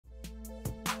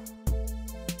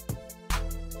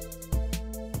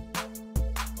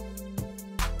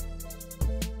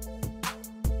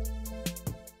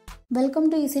Welcome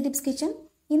to easy tips kitchen.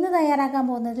 ഇന്ന് തയ്യാറാക്കാൻ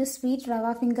പോകുന്നത് സ്വീറ്റ്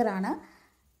റവ ഫിംഗർ ആണ്.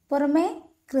 പുറമേ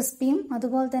ക്രിസ്പിയും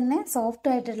അതുപോലെ തന്നെ സോഫ്റ്റ്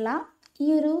ആയിട്ടുള്ള ഈ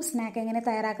ഒരു സ്നാക്ക് എങ്ങനെ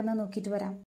തയ്യാറാക്കുന്നത് നോക്കിയിട്ട്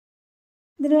വരാം.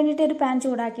 ഇതിനു വേണ്ടിയിട്ട് ഒരു പാൻ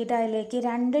ചൂടാക്കിയിട്ട് അതിലേക്ക്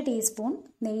 2 ടീസ്പൂൺ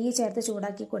നെയ്യ് ചേർത്ത്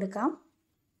ചൂടാക്കി കൊടുക്കാം.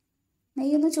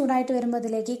 നെയ്യൊന്ന് ചൂടായിട്ട് വരുമ്പോൾ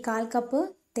അതിലേക്ക് 1/4 കപ്പ്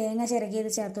തേങ്ങ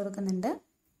ചിരകിയത് ചേർത്ത് കൊടുക്കുന്നുണ്ട്.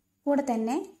 കൂടെ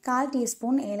തന്നെ 1/4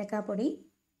 ടീസ്പൂൺ ഏലക്കാപ്പൊടി,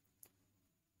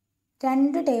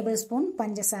 2 ടേബിൾ സ്പൂൺ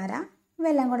പഞ്ചസാര,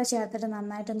 ഇവയെല്ലാം കൂടെ ചേർത്തിട്ട്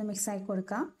നന്നായിട്ടൊന്ന് മിക്സ് ആക്കി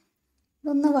കൊടുക്കാം.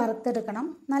 ഇതൊന്ന് വറുത്തെടുക്കണം.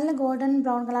 നല്ല ഗോൾഡൻ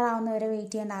ബ്രൗൺ കളർ ആവുന്നവരെ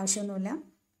വെയിറ്റ് ചെയ്യേണ്ട ആവശ്യമൊന്നുമില്ല.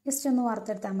 ജസ്റ്റ് ഒന്ന്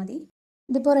വറുത്തെടുത്താൽ മതി.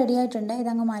 ഇതിപ്പോൾ റെഡി ആയിട്ടുണ്ട്.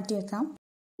 ഇതങ്ങ് മാറ്റി വെക്കാം.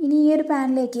 ഇനി ഈ ഒരു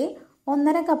പാനിലേക്ക്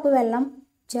 1.5 കപ്പ് വെള്ളം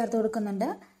ചേർത്ത് കൊടുക്കുന്നുണ്ട്.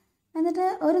 എന്നിട്ട്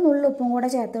ഒരു നുള്ളു ഉപ്പും കൂടെ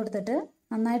ചേർത്ത് കൊടുത്തിട്ട്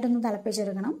നന്നായിട്ടൊന്ന്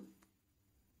തിളപ്പിച്ചെടുക്കണം.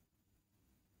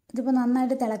 ഇതിപ്പോൾ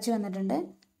നന്നായിട്ട് തിളച്ച് വന്നിട്ടുണ്ട്.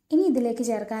 ഇനി ഇതിലേക്ക്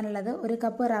ചേർക്കാനുള്ളത് 1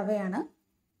 കപ്പ് റവയാണ്.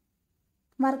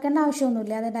 വറുക്കേണ്ട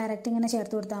ആവശ്യമൊന്നുമില്ല, അത് ഡയറക്റ്റ് ഇങ്ങനെ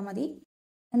ചേർത്ത് കൊടുത്താൽ മതി.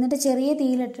 എന്നിട്ട് ചെറിയ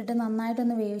തീയിലിട്ടിട്ട്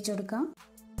നന്നായിട്ടൊന്ന് വേവിച്ചെടുക്കാം.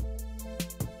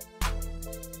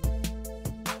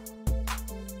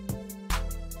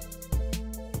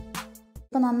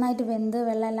 ഇപ്പോൾ നന്നായിട്ട് വെന്ത്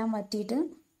വെള്ളമെല്ലാം വറ്റിയിട്ട്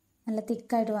നല്ല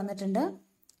തിക്കായിട്ട് വന്നിട്ടുണ്ട്.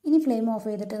 ഇനി ഫ്ലെയിം ഓഫ്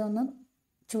ചെയ്തിട്ട് ഇതൊന്ന്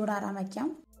ചൂടാറാൻ വയ്ക്കാം.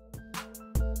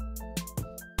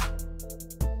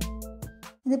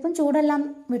 ഇതിപ്പം ചൂടെല്ലാം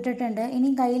വിട്ടിട്ടുണ്ട്.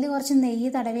 ഇനി കയ്യിൽ കുറച്ച്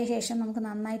നെയ്യ് തടവിയ ശേഷം നമുക്ക്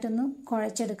നന്നായിട്ടൊന്ന്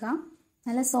കുഴച്ചെടുക്കാം.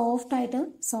 നല്ല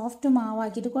സോഫ്റ്റ്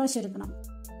മാവാക്കിയിട്ട് കുഴച്ചെടുക്കണം.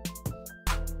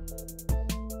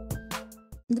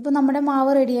 ഇതിപ്പോൾ നമ്മുടെ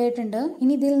മാവ് റെഡി ആയിട്ടുണ്ട്.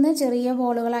 ഇനി ഇതിൽ നിന്ന് ചെറിയ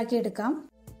ബോളുകളാക്കി എടുക്കാം.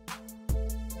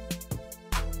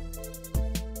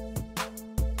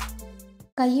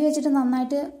 കൈ വെച്ചിട്ട്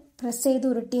നന്നായിട്ട് പ്രസ് ചെയ്ത്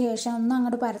ഉരുട്ടിയ ശേഷം ഒന്ന്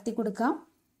അങ്ങോട്ട് പരത്തി കൊടുക്കാം.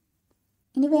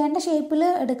 ഇനി വേണ്ട ഷേപ്പിൽ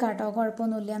എടുക്കാം കേട്ടോ,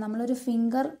 കുഴപ്പമൊന്നുമില്ല. നമ്മളൊരു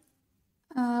ഫിംഗർ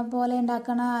പോലെ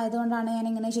ഉണ്ടാക്കണ ആയതുകൊണ്ടാണ് ഞാൻ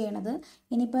ഇങ്ങനെ ചെയ്യണത്.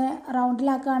 ഇനിയിപ്പോൾ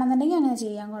റൗണ്ടിലാക്കുകയാണെന്നുണ്ടെങ്കിൽ അങ്ങനെ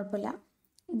ചെയ്യാം, കുഴപ്പമില്ല.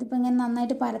 ഇതിപ്പോൾ ഇങ്ങനെ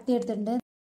നന്നായിട്ട് പരത്തി എടുത്തിട്ടുണ്ട്.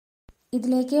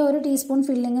 ഇതിലേക്ക് 1 ടീസ്പൂൺ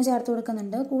ഫില്ലിങ് ചേർത്ത്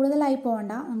കൊടുക്കുന്നുണ്ട്. കൂടുതലായി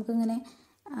പോകണ്ട, നമുക്കിങ്ങനെ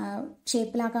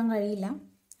ഷേപ്പിലാക്കാൻ കഴിയില്ല.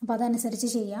 അപ്പോൾ അതനുസരിച്ച്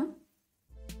ചെയ്യാം.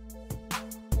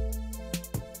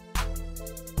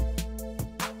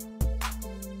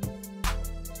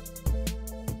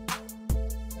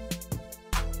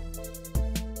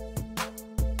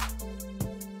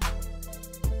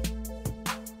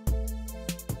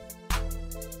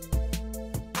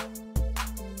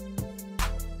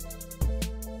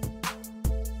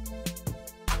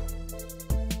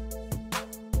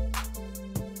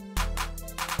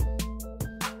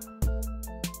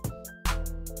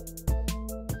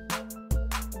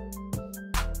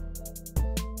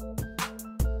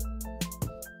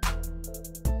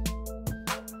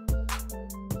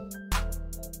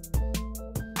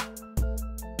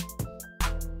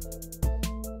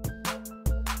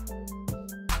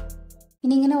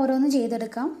 ഇനി ഇങ്ങനെ ഓരോന്ന്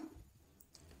ചെയ്തെടുക്കാം.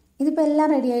 ഇതിപ്പോൾ എല്ലാം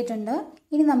റെഡി ആയിട്ടുണ്ട്.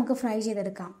 ഇനി നമുക്ക് ഫ്രൈ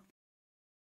ചെയ്തെടുക്കാം.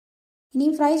 ഇനി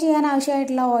ഫ്രൈ ചെയ്യാൻ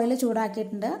ആവശ്യമായിട്ടുള്ള ഓയിൽ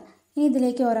ചൂടാക്കിയിട്ടുണ്ട്. ഇനി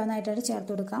ഇതിലേക്ക് ഓരോന്നായിട്ടായിട്ട്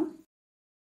ചേർത്ത് കൊടുക്കാം.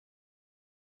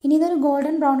 ഇനി ഇതൊരു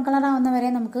ഗോൾഡൻ ബ്രൗൺ കളർ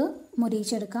ആവുന്നവരെ നമുക്ക്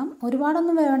മുരിയിച്ചെടുക്കാം.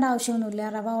 ഒരുപാടൊന്നും വേവേണ്ട ആവശ്യമൊന്നുമില്ല,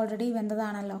 റവ ഓൾറെഡി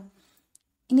വെന്തതാണല്ലോ.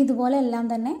 ഇനി ഇതുപോലെ എല്ലാം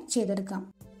തന്നെ ചെയ്തെടുക്കാം.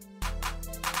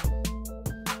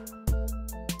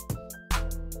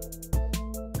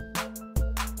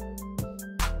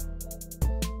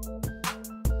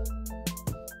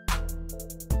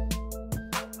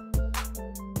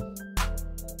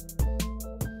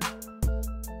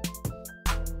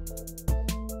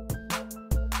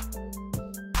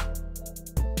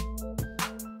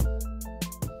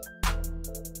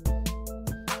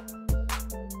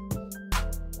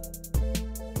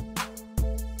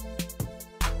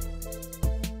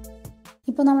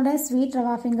 ഇപ്പോൾ നമ്മുടെ സ്വീറ്റ് റവ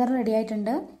ഫിംഗർ റെഡി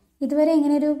ആയിട്ടുണ്ട്. ഇതുവരെ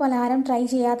ഇങ്ങനെ ഒരു പലഹാരം ട്രൈ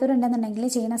ചെയ്യാത്തവരുണ്ടെന്നുണ്ടെങ്കിൽ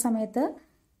ചെയ്യുന്ന സമയത്ത്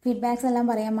ഫീഡ്ബാക്സ് എല്ലാം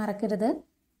പറയാൻ മറക്കരുത്.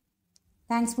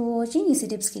 Thanks for watching easy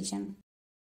tips kitchen.